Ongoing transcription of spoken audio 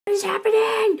What is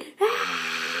happening?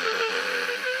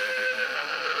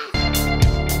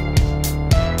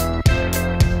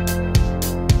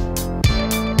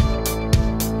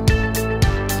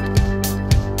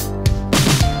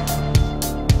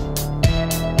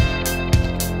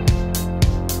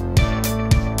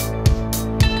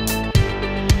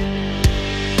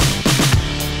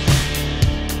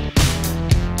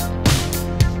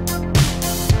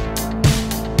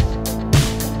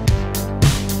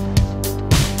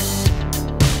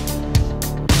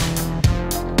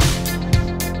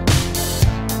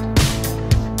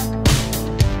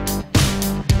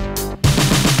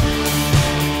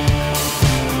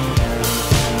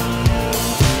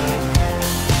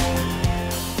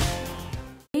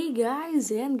 Hey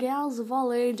guys and gals of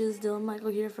all ages, Dylan Michael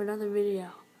here for another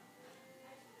video.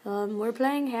 We're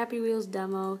playing Happy Wheels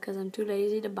demo because I'm too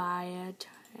lazy to buy it.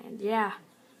 And yeah,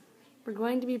 we're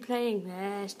going to be playing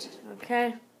this,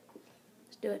 okay?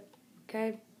 Let's do it,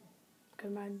 okay?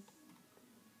 Come on.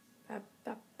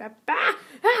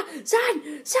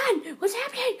 Son, what's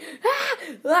happening?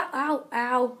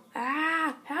 Ow,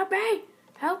 help me,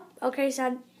 help. Okay,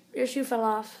 son, your shoe fell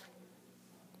off.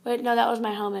 Wait, no, that was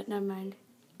my helmet, never mind.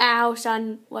 Ow,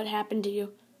 son, what happened to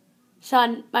you?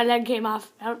 Son, my leg came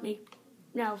off. Help me.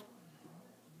 No.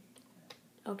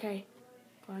 Okay.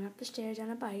 Going up the stairs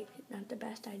on a bike. Not the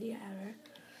best idea ever.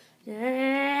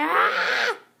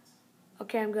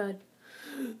 Okay, I'm good.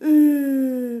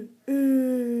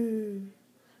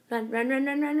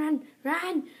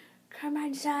 Run. Come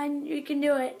on, son. You can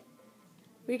do it.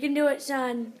 We can do it,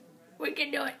 son. We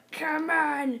can do it. Come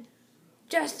on.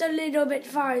 Just a little bit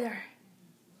farther.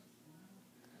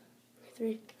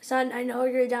 3. Son, I know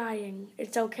you're dying.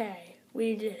 It's okay.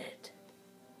 We did it.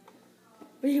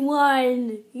 We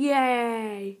won.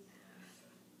 Yay.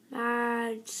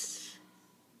 Let's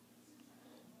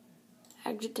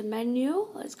exit the menu.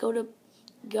 Let's go to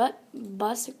gut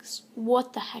bus.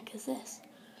 What the heck is this?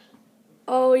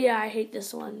 Oh yeah, I hate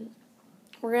this one.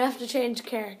 We're gonna have to change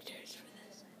characters for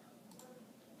this.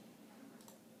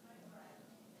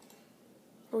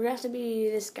 We're gonna have to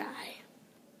be this guy.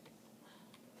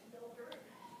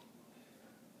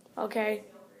 Okay,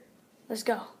 let's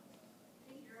go.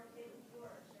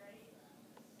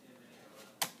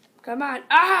 Come on.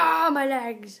 Ah, my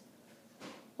legs.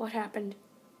 What happened?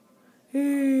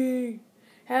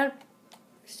 Help.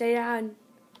 Stay down.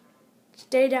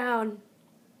 Stay down.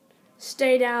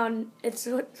 Stay down. It's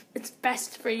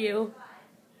best for you.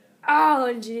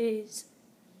 Oh, jeez.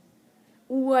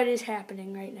 What is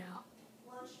happening right now?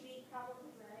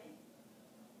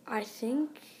 I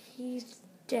think he's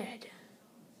dead.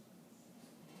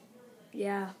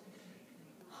 Yeah.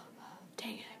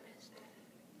 Dang it, I missed.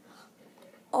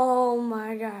 Oh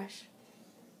my gosh.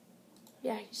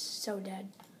 Yeah, he's so dead.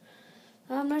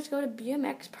 Let's go to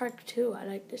BMX Park 2. I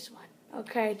like this one.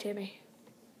 Okay, Timmy.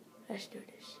 Let's do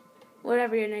this.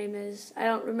 Whatever your name is. I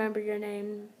don't remember your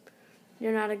name.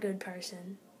 You're not a good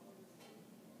person.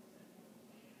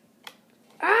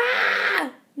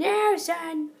 Ah! No,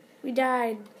 son. We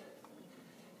died.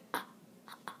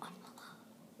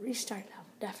 Restart level,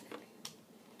 definitely.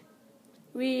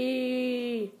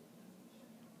 We're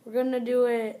gonna do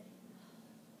it.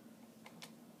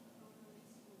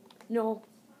 No.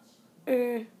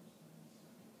 Come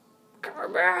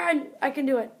on! I can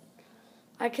do it.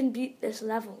 I can beat this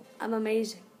level. I'm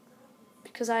amazing.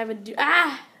 Because I have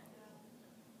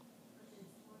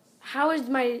How is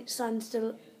my son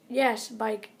still... Yes,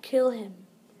 bike. Kill him.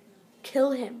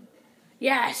 Kill him.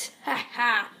 Yes. Ha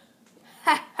ha.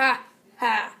 Ha ha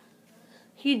ha.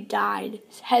 He died.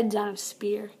 His head's on a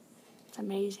spear. It's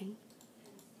amazing.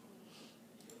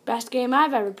 Best game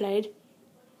I've ever played.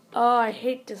 Oh, I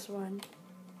hate this one.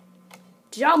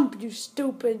 Jump, you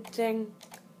stupid thing.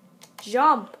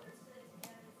 Jump.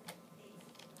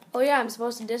 Oh yeah, I'm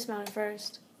supposed to dismount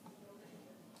first.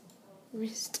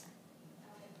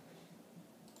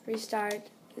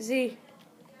 Restart. Z.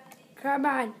 Come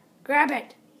on. Grab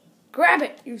it. Grab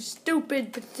it, you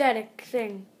stupid, pathetic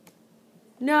thing.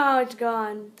 No, it's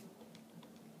gone.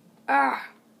 Ah.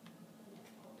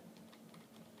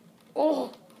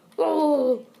 Oh.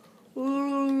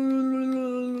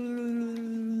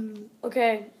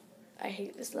 Okay. I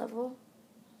hate this level.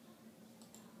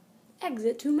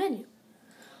 Exit to menu.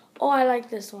 Oh, I like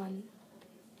this one.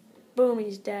 Boom,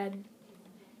 he's dead.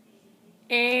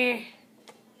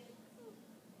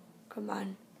 Come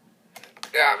on.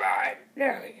 Come on.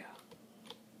 There we go.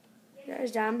 Is there a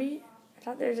zombie? I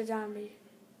thought there was a zombie.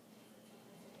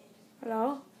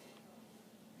 Hello?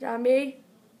 Zombie?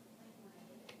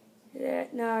 Yeah,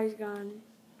 no, he's gone.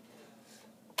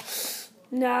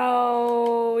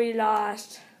 No, we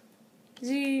lost.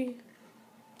 Z.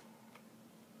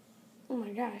 Oh my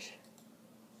gosh.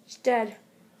 He's dead.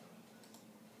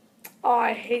 Oh,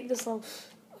 I hate this level.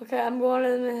 Okay, I'm going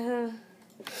in the...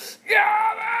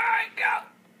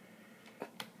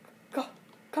 Go.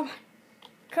 Come on.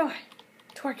 Come on.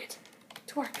 Twerk it.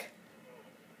 Twerk.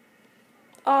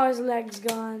 Oh, his leg's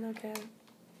gone. Okay.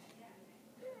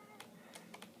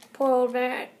 Poor old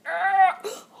man.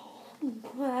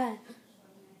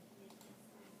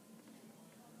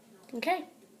 Okay.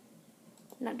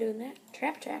 Not doing that.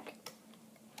 Trap track.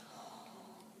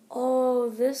 Oh,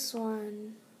 this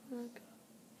one. Okay.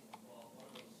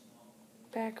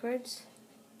 Backwards.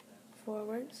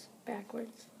 Forwards.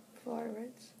 Backwards.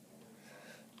 Forwards.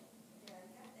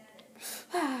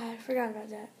 I forgot about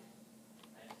that.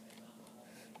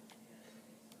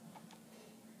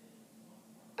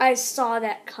 I saw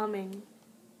that coming.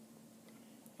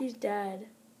 He's dead.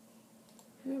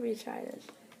 Let me retry this.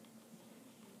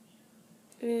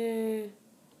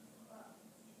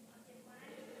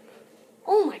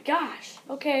 Oh my gosh.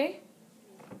 Okay.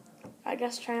 I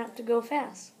guess try not to go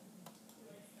fast.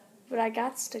 But I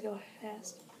got to go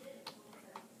fast.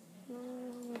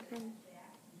 Okay.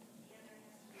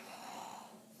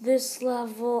 This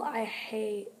level I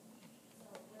hate.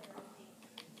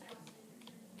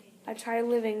 I try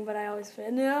living, but I always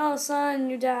fail. No, son,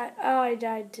 you died. Oh, I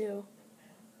died too.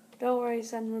 Don't worry,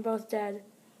 son, we're both dead.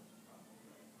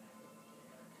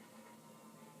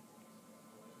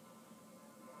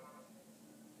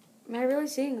 Am I really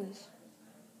seeing this?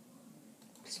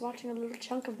 Just watching a little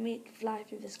chunk of meat fly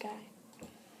through the sky.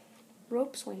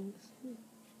 Rope swings.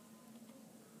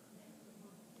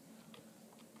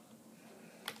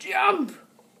 Jump!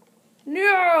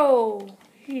 No!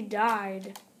 He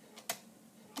died.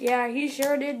 Yeah, he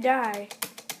sure did die.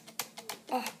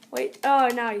 Oh, wait. Oh,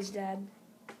 now he's dead.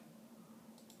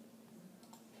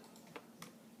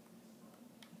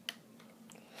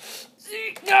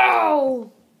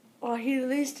 No! Well, he at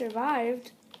least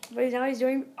survived. But now he's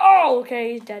doing... Oh,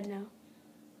 okay, he's dead now.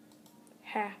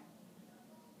 Ha.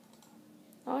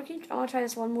 I want to try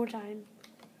this one more time.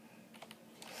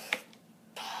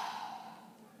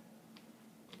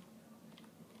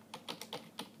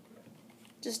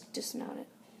 Just dismount it.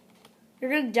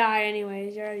 You're gonna die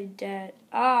anyways. You're already dead.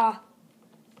 Ah.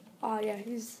 Oh, yeah,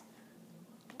 he's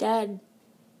dead.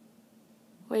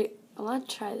 Wait, I want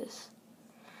to try this.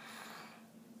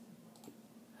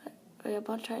 Wait, I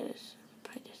want to try this.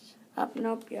 Try this. Up,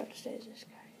 nope, you have to stay as this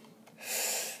guy.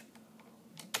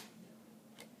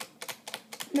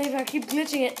 Maybe I keep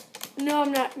glitching it. No,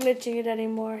 I'm not glitching it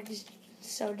anymore. He's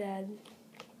so dead.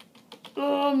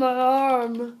 Oh, my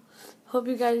arm. Hope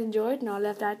you guys enjoyed, and all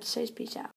left I have to say is peace out.